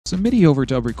So MIDI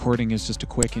overdub recording is just a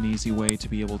quick and easy way to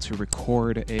be able to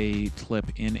record a clip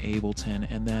in Ableton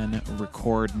and then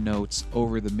record notes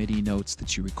over the MIDI notes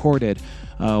that you recorded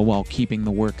while keeping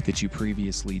the work that you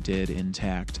previously did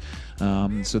intact.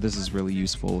 So this is really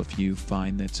useful if you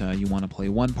find that you want to play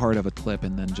one part of a clip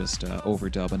and then just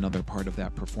overdub another part of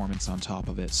that performance on top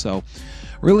of it. So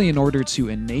really, in order to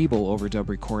enable overdub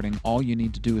recording, all you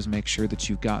need to do is make sure that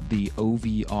you've got the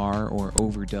OVR or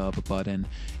overdub button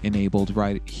enabled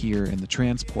right here in the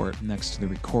transport next to the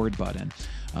record button.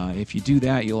 If you do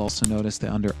that, you'll also notice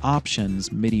that under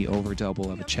options, MIDI overdub will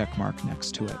have a check mark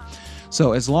next to it.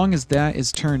 So as long as that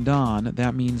is turned on,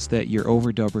 that means that your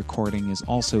overdub recording is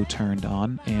also turned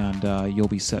on, and you'll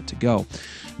be set to go.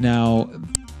 Now,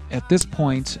 at this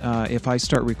point, if I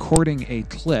start recording a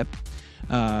clip,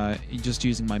 just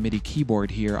using my MIDI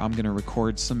keyboard here, I'm going to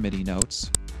record some MIDI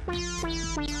notes.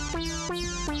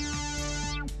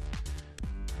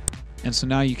 And so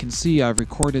now you can see I've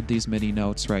recorded these MIDI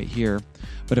notes right here.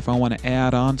 But if I want to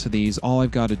add on to these, all I've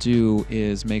got to do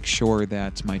is make sure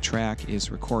that my track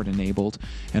is record enabled,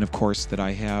 and of course that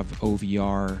I have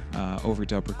OVR,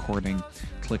 overdub recording,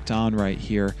 clicked on right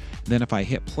here. Then if I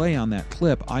hit play on that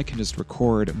clip, I can just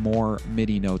record more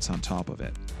MIDI notes on top of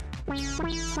it.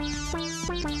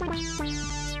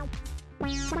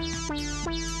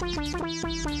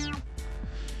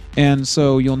 And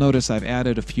so you'll notice I've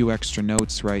added a few extra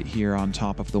notes right here on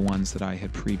top of the ones that I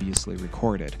had previously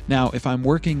recorded. Now, if I'm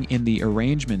working in the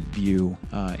arrangement view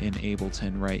in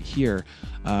Ableton right here,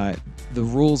 the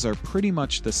rules are pretty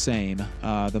much the same.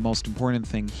 The most important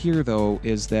thing here, though,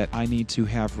 is that I need to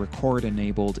have record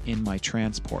enabled in my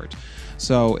transport.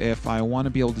 So if I want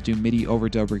to be able to do MIDI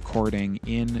overdub recording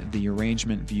in the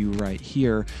arrangement view right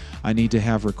here, I need to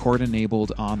have record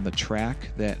enabled on the track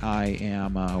that I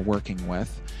am working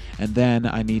with, and then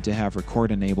I need to have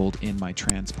record enabled in my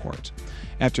transport.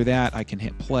 After that, I can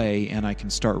hit play and I can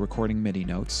start recording MIDI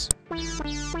notes.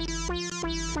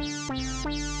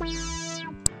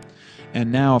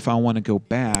 And now if I want to go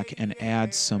back and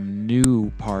add some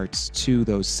new parts to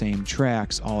those same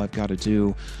tracks, all I've got to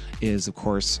do is, of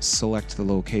course, select the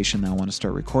location that I want to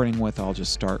start recording with. I'll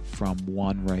just start from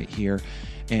 1 right here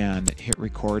and hit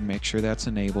record, make sure that's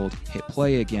enabled, hit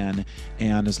play again,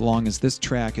 and as long as this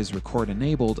track is record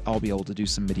enabled, I'll be able to do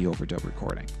some MIDI overdub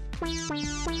recording.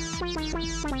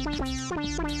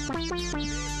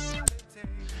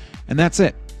 And that's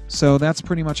it. So that's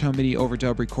pretty much how MIDI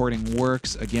overdub recording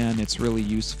works. Again, it's really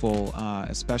useful,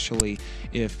 especially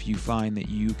if you find that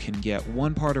you can get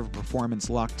one part of a performance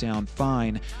locked down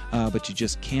fine, but you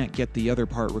just can't get the other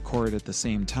part recorded at the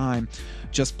same time.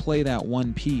 Just play that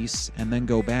one piece and then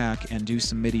go back and do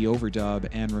some MIDI overdub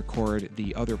and record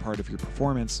the other part of your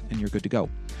performance, and you're good to go.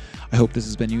 I hope this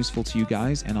has been useful to you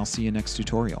guys, and I'll see you next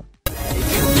tutorial.